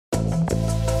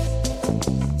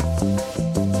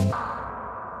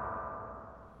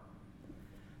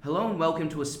Hello and welcome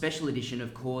to a special edition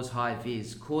of Cause High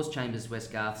Vis, Cause Chambers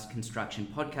Westgarth's construction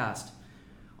podcast.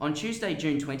 On Tuesday,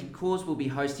 June 20, Cause will be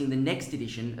hosting the next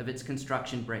edition of its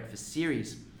Construction Breakfast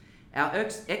series. Our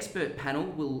expert panel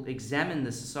will examine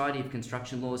the Society of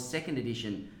Construction Law's second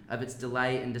edition of its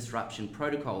Delay and Disruption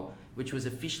Protocol, which was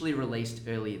officially released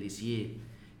earlier this year.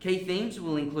 Key themes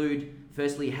will include,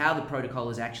 firstly, how the protocol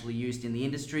is actually used in the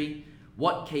industry,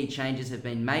 what key changes have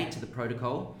been made to the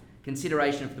protocol,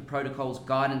 consideration of the protocol's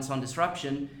guidance on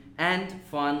disruption, and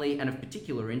finally, and of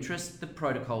particular interest, the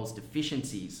protocol's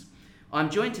deficiencies.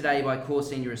 I'm joined today by Core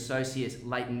Senior Associate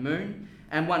Leighton Moon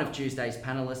and one of Tuesday's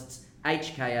panellists,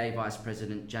 HKA Vice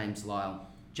President James Lyle.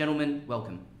 Gentlemen,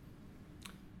 welcome.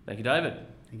 Thank you, David.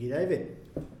 Thank you, David.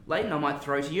 Leighton, I might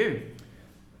throw to you.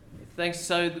 Thanks.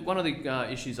 So one of the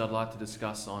issues I'd like to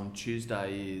discuss on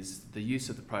Tuesday is the use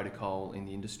of the protocol in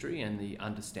the industry and the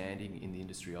understanding in the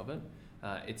industry of it.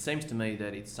 It seems to me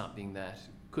that it's something that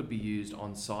could be used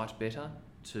on site better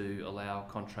to allow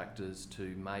contractors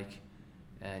to make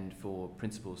and for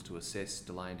principals to assess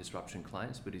delay and disruption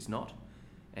claims, but is not.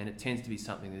 And it tends to be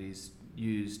something that is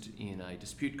used in a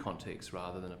dispute context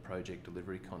rather than a project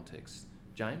delivery context.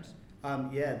 James?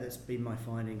 That's been my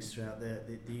findings throughout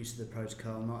the use of the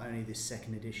protocol, not only this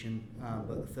second edition,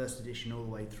 but the first edition all the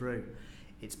way through.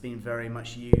 It's been very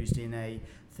much used in a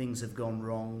things have gone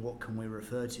wrong, what can we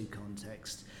refer to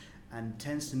context, and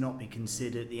tends to not be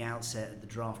considered at the outset at the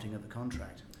drafting of the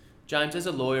contract. James, as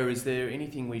a lawyer, is there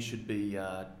anything we should be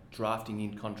drafting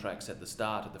in contracts at the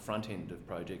start, at the front end of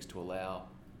projects, to allow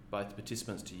both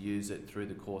participants to use it through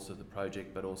the course of the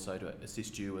project, but also to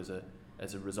assist you as a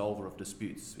resolver of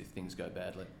disputes if things go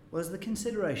badly? Well, there's the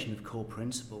consideration of core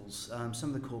principles.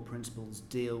 Some of the core principles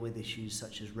deal with issues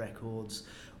such as records,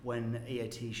 when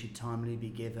EAT should timely be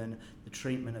given, the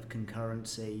treatment of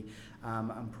concurrency,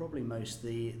 and probably most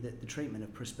the treatment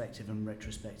of prospective and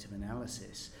retrospective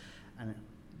analysis. And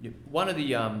one of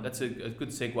the that's a good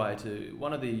segue to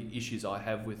one of the issues I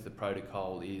have with the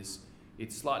protocol is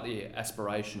it's slightly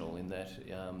aspirational in that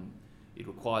it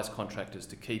requires contractors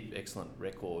to keep excellent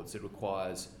records. It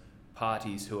requires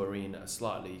parties who are in a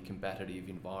slightly combative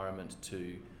environment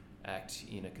to act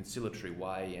in a conciliatory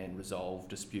way and resolve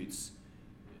disputes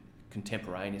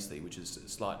contemporaneously, which is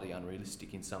slightly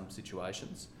unrealistic in some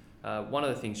situations. One of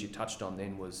the things you touched on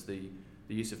then was the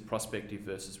use of prospective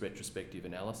versus retrospective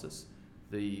analysis.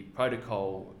 The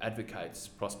protocol advocates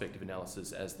prospective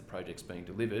analysis as the project's being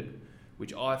delivered,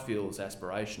 which I feel is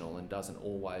aspirational and doesn't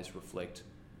always reflect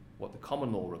what the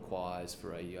common law requires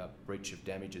for a breach of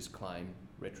damages claim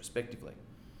retrospectively.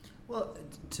 Well,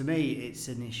 to me, it's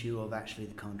an issue of actually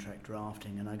the contract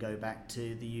drafting, and I go back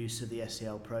to the use of the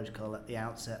SEL protocol at the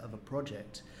outset of a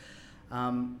project.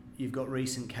 You've got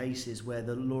recent cases where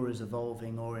the law is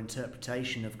evolving or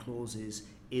interpretation of clauses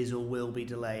is or will be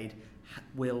delayed,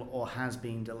 will or has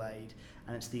been delayed,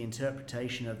 and it's the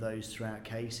interpretation of those throughout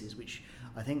cases which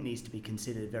I think needs to be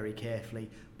considered very carefully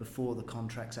before the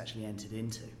contract's actually entered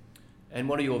into. And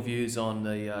what are your views on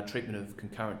the treatment of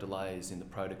concurrent delays in the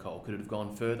protocol? Could it have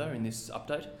gone further in this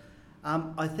update?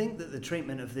 I think that the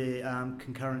treatment of the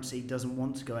concurrency doesn't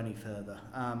want to go any further.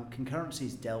 Concurrency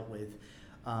is dealt with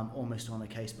almost on a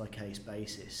case-by-case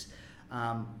basis.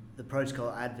 The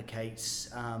protocol advocates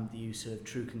the use of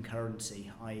true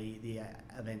concurrency, i.e. the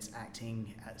events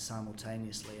acting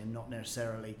simultaneously and not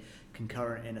necessarily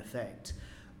concurrent in effect.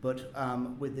 But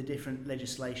with the different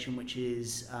legislation which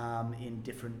is in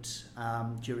different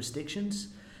jurisdictions,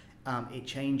 it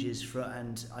changes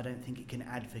and I don't think it can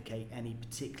advocate any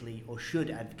particularly or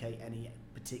should advocate any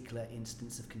particular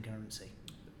instance of concurrency.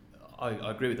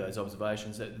 I agree with those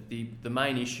observations. The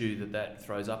main issue that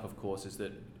throws up, of course, is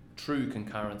that true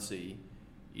concurrency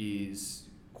is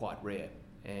quite rare,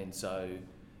 and so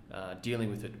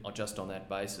dealing with it just on that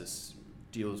basis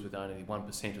deals with only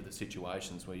 1% of the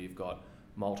situations where you've got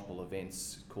multiple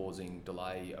events causing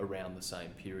delay around the same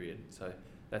period. So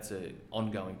that's an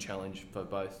ongoing challenge for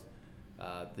both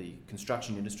the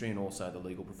construction industry and also the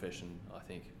legal profession, I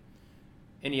think.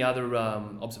 Any other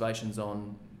observations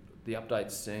on the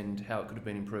updates and how it could have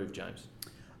been improved, James?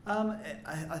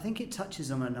 I think it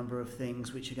touches on a number of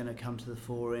things which are going to come to the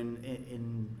fore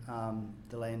in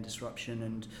delay and disruption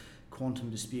and quantum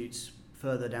disputes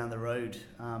further down the road.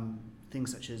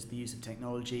 Things such as the use of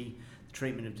technology, the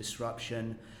treatment of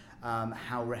disruption,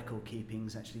 how record keeping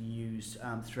is actually used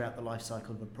throughout the life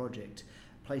cycle of a project,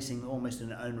 placing almost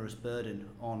an onerous burden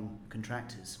on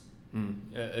contractors.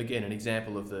 Again, an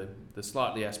example of the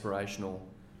slightly aspirational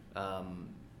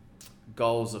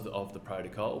goals of the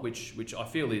protocol, which I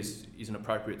feel is an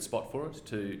appropriate spot for it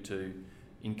to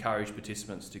encourage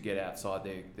participants to get outside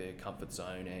their comfort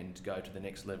zone and go to the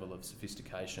next level of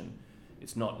sophistication.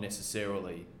 It's not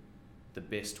necessarily the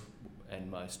best and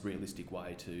most realistic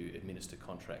way to administer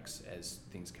contracts as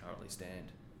things currently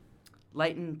stand.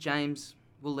 Leighton, James,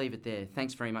 we'll leave it there.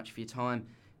 Thanks very much for your time.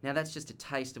 Now that's just a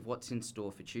taste of what's in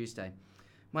store for Tuesday.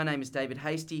 My name is David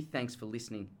Hasty. Thanks for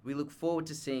listening. We look forward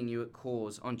to seeing you at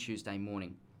Cause on Tuesday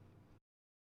morning.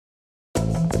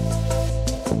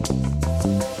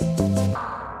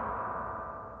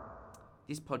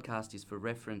 This podcast is for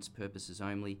reference purposes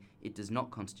only. It does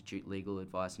not constitute legal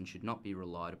advice and should not be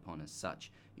relied upon as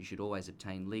such. You should always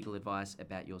obtain legal advice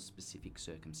about your specific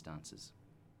circumstances.